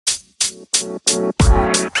Good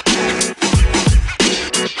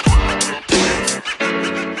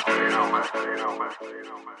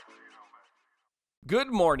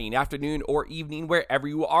morning, afternoon, or evening, wherever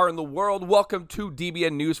you are in the world. Welcome to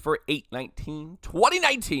DBN News for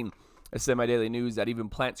 8/19/2019. A semi-daily news that even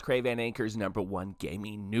plants crave and anchors #1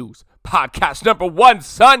 gaming news podcast #1,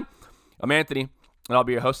 son. I'm Anthony, and I'll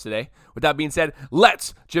be your host today. With that being said,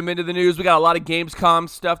 let's jump into the news. We got a lot of Gamescom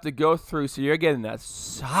stuff to go through, so you're getting that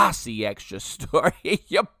saucy extra story,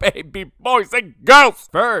 you baby boys and girls.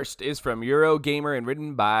 First is from Eurogamer and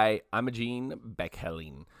written by Imogen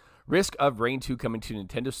Beckelin. Risk of Rain 2 coming to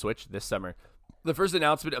Nintendo Switch this summer. The first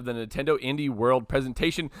announcement of the Nintendo Indie World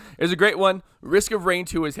presentation is a great one. Risk of Rain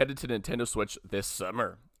 2 is headed to Nintendo Switch this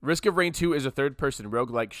summer. Risk of Rain 2 is a third-person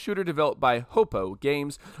roguelike shooter developed by Hoppo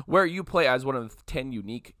Games, where you play as one of 10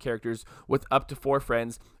 unique characters with up to 4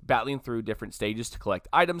 friends, battling through different stages to collect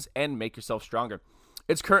items and make yourself stronger.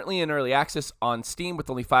 It's currently in early access on Steam with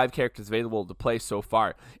only 5 characters available to play so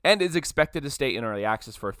far, and is expected to stay in early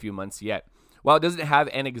access for a few months yet. While it doesn't have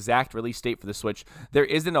an exact release date for the Switch, there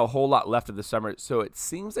isn't a whole lot left of the summer, so it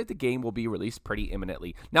seems like the game will be released pretty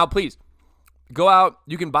imminently. Now, please, go out.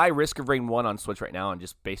 You can buy Risk of Rain 1 on Switch right now on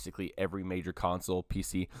just basically every major console,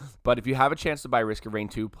 PC. But if you have a chance to buy Risk of Rain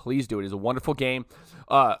 2, please do it. It's a wonderful game.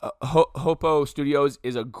 Hoppo Studios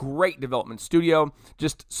is a great development studio.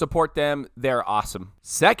 Just support them. They're awesome.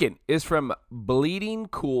 Second is from Bleeding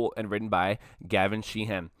Cool and written by Gavin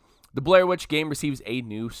Sheehan. The Blair Witch game receives a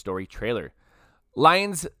new story trailer.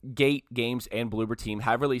 Lionsgate Games and Bloober Team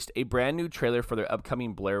have released a brand new trailer for their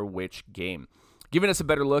upcoming Blair Witch game, giving us a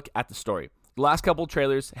better look at the story. The last couple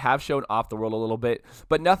trailers have shown off the world a little bit,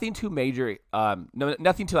 but nothing to like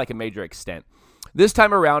a major extent. This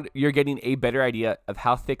time around, you're getting a better idea of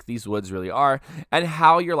how thick these woods really are and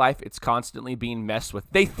how your life it's constantly being messed with.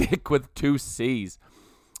 They thick with 2 C's.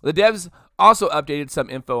 The devs also updated some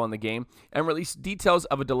info on the game and released details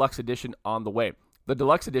of a deluxe edition on the way. The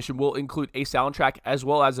deluxe edition will include a soundtrack as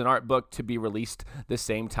well as an art book to be released the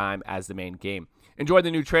same time as the main game. Enjoy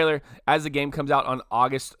the new trailer as the game comes out on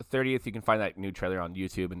August 30th. You can find that new trailer on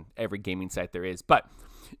YouTube and every gaming site there is. But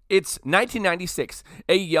it's 1996.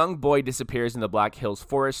 A young boy disappears in the Black Hills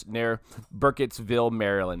Forest near Burkittsville,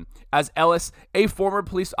 Maryland. As Ellis, a former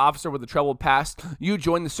police officer with a troubled past, you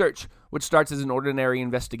join the search, which starts as an ordinary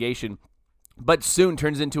investigation, but soon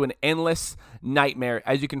turns into an endless nightmare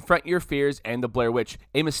as you confront your fears and the Blair Witch,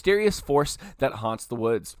 a mysterious force that haunts the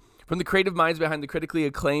woods. From the creative minds behind the critically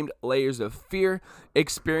acclaimed Layers of Fear,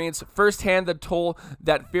 experience firsthand the toll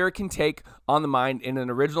that fear can take on the mind in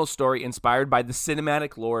an original story inspired by the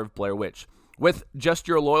cinematic lore of Blair Witch. With just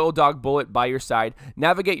your loyal dog Bullet by your side,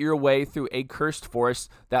 navigate your way through a cursed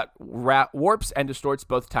forest that warps and distorts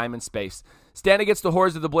both time and space. Stand against the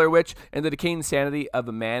horrors of the Blair Witch and the decaying insanity of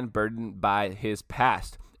a man burdened by his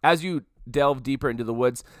past. As you delve deeper into the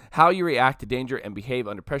woods, how you react to danger and behave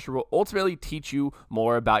under pressure will ultimately teach you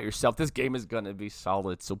more about yourself. This game is going to be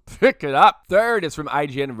solid, so pick it up. Third is from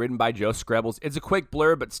IGN, written by Joe Screbbles. It's a quick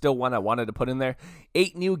blurb, but still one I wanted to put in there.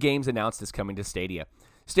 8 new games announced is coming to Stadia.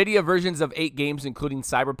 Stadia versions of 8 games, including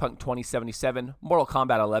Cyberpunk 2077, Mortal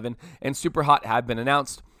Kombat 11, and Superhot have been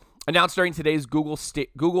announced. Announced during today's Google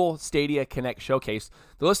Stadia Connect showcase,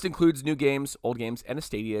 the list includes new games, old games, and a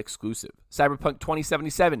Stadia exclusive. Cyberpunk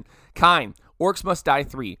 2077, Kine, Orcs Must Die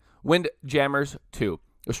 3, Windjammers 2,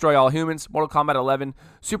 Destroy All Humans, Mortal Kombat 11,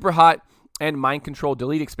 Superhot, and Mind Control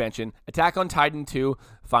Delete expansion, Attack on Titan 2,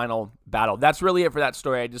 Final Battle. That's really it for that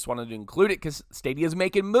story. I just wanted to include it because Stadia's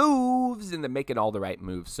making moves, and they're making all the right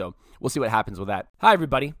moves, so we'll see what happens with that. Hi,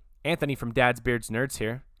 everybody. Anthony from Dad's Beards Nerds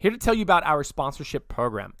here to tell you about our sponsorship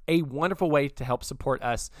program, a wonderful way to help support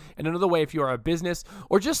us, and another way if you are a business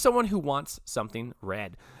or just someone who wants something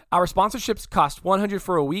read. Our sponsorships cost $100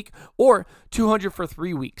 for a week or $200 for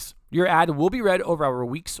 3 weeks. Your ad will be read over our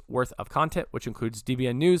week's worth of content, which includes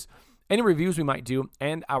DBN News, any reviews we might do,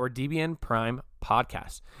 and our DBN Prime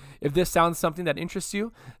podcast. If this sounds something that interests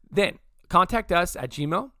you, then contact us at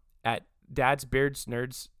Gmail at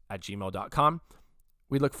dadsbeardsnerds@gmail.com.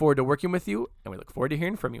 We look forward to working with you, and we look forward to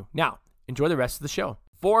hearing from you. Now, enjoy the rest of the show.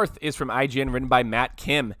 Fourth is from IGN, written by Matt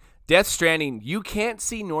Kim. Death Stranding, you can't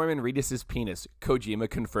see Norman Reedus' penis, Kojima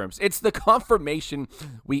confirms. It's the confirmation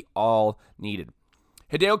we all needed.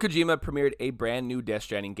 Hideo Kojima premiered a brand new Death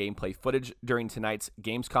Stranding gameplay footage during tonight's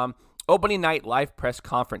Gamescom opening night live press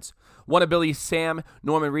conference. One ability Sam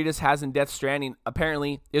Norman Reedus has in Death Stranding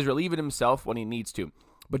apparently is relieving himself when he needs to.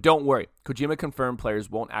 But don't worry, Kojima confirmed players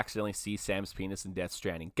won't accidentally see Sam's penis in Death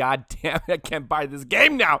Stranding. God damn it, I can't buy this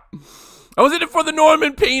game now. I was in it for the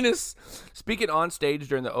Norman penis. Speaking on stage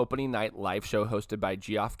during the opening night live show hosted by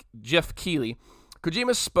Geoff Keighley,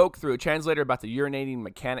 Kojima spoke through a translator about the urinating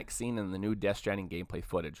mechanic seen in the new Death Stranding gameplay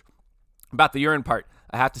footage. About the urine part,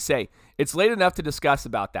 I have to say, it's late enough to discuss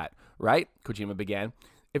about that, right? Kojima began.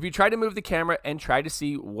 If you try to move the camera and try to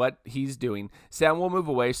see what he's doing, Sam will move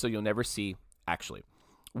away so you'll never see, actually,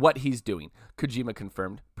 what he's doing, Kojima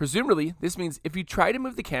confirmed. Presumably, this means if you try to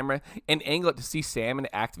move the camera and angle it to see Sam in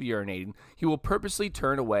the act of urinating, he will purposely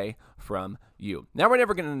turn away from you. Now, we're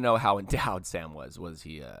never going to know how endowed Sam was. Was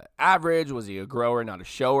he average? Was he a grower, not a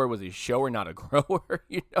shower? Was he a shower, not a grower?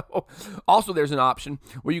 Also, there's an option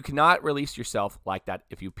where you cannot release yourself like that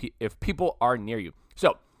if people are near you.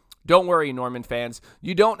 So, don't worry, Norman fans.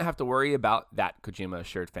 You don't have to worry about that, Kojima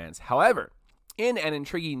assured fans. However, in an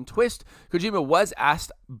intriguing twist, Kojima was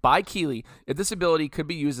asked by Keighley if this ability could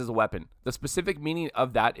be used as a weapon. The specific meaning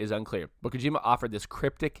of that is unclear, but Kojima offered this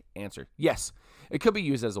cryptic answer. Yes, it could be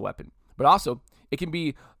used as a weapon, but also it can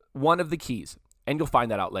be one of the keys, and you'll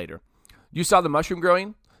find that out later. You saw the mushroom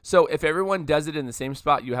growing? So if everyone does it in the same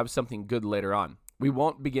spot, you have something good later on. We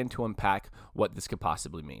won't begin to unpack what this could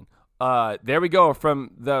possibly mean. There we go,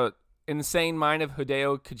 from the insane mind of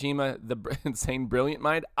Hideo Kojima, the insane brilliant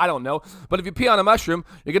mind. I don't know, but if you pee on a mushroom,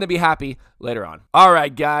 you're going to be happy later on. All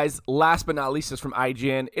right, guys, last but not least is from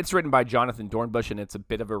IGN. It's written by Jonathan Dornbush, and it's a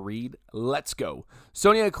bit of a read. Let's go.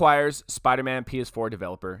 Sony acquires Spider-Man PS4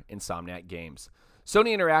 developer Insomniac Games.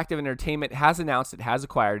 Sony Interactive Entertainment has announced it has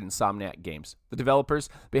acquired Insomniac Games, the developers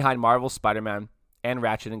behind Marvel's Spider-Man and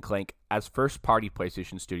Ratchet & Clank, as first-party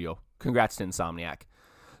PlayStation studio. Congrats to Insomniac.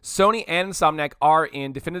 Sony and Insomniac are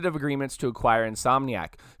in definitive agreements to acquire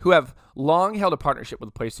Insomniac, who have long held a partnership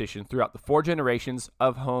with PlayStation throughout the 4 generations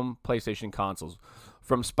of home PlayStation consoles,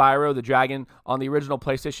 from Spyro the Dragon on the original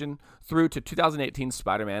PlayStation through to 2018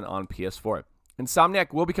 Spider-Man on PS4.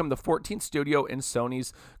 Insomniac will become the 14th studio in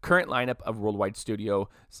Sony's current lineup of worldwide studio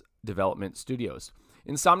development studios.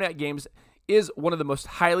 Insomniac Games is one of the most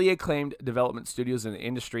highly acclaimed development studios in the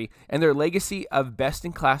industry, and their legacy of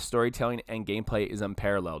best-in-class storytelling and gameplay is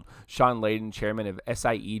unparalleled, Sean Layden, chairman of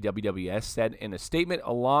SIE WWS, said in a statement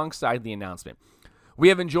alongside the announcement. We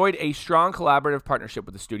have enjoyed a strong collaborative partnership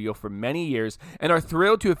with the studio for many years and are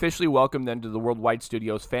thrilled to officially welcome them to the Worldwide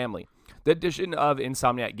Studios family. The addition of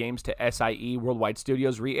Insomniac Games to SIE Worldwide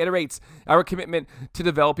Studios reiterates our commitment to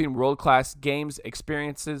developing world-class games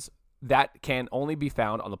experiences that can only be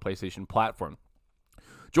found on the PlayStation platform.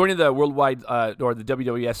 Joining the worldwide or the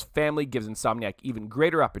WWS family gives Insomniac even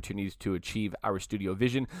greater opportunities to achieve our studio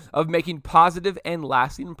vision of making positive and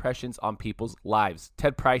lasting impressions on people's lives.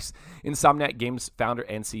 Ted Price, Insomniac Games founder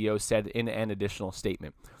and CEO, said in an additional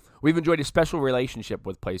statement, "We've enjoyed a special relationship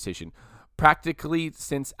with PlayStation practically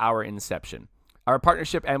since our inception. Our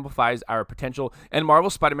partnership amplifies our potential, and Marvel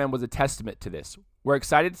Spider-Man was a testament to this. We're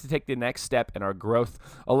excited to take the next step in our growth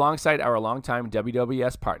alongside our longtime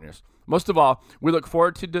WWS partners. Most of all, we look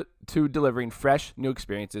forward to delivering fresh, new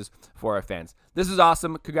experiences for our fans." This is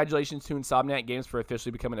awesome. Congratulations to Insomniac Games for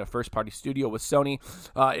officially becoming a first-party studio with Sony.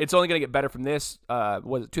 It's only going to get better from this.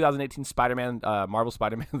 Was it 2018 Spider-Man, Marvel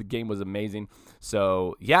Spider-Man? The game was amazing.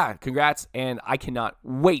 So, yeah, congrats, and I cannot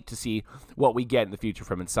wait to see what we get in the future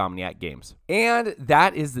from Insomniac Games. And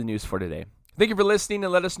that is the news for today. Thank you for listening,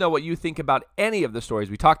 and let us know what you think about any of the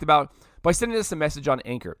stories we talked about by sending us a message on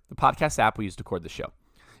Anchor, the podcast app we use to record the show.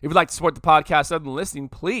 If you'd like to support the podcast other than listening,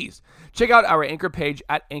 please check out our Anchor page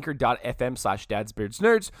at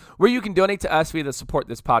anchor.fm/dadsbeardsnerds, where you can donate to us via the support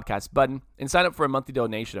this podcast button and sign up for a monthly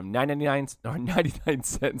donation of $9.99 or 99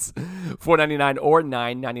 cents, $4.99 or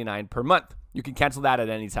 $9.99 per month. You can cancel that at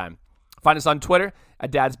any time. Find us on Twitter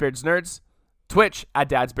at dadsbeardsnerds, Twitch at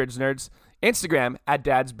dadsbeardsnerds, Instagram at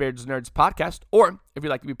dadsbeardsnerdspodcast, or if you'd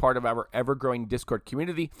like to be part of our ever-growing Discord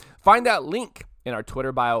community, find that link in our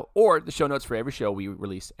Twitter bio or the show notes for every show we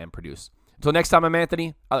release and produce. Until next time, I'm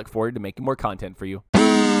Anthony. I look forward to making more content for you.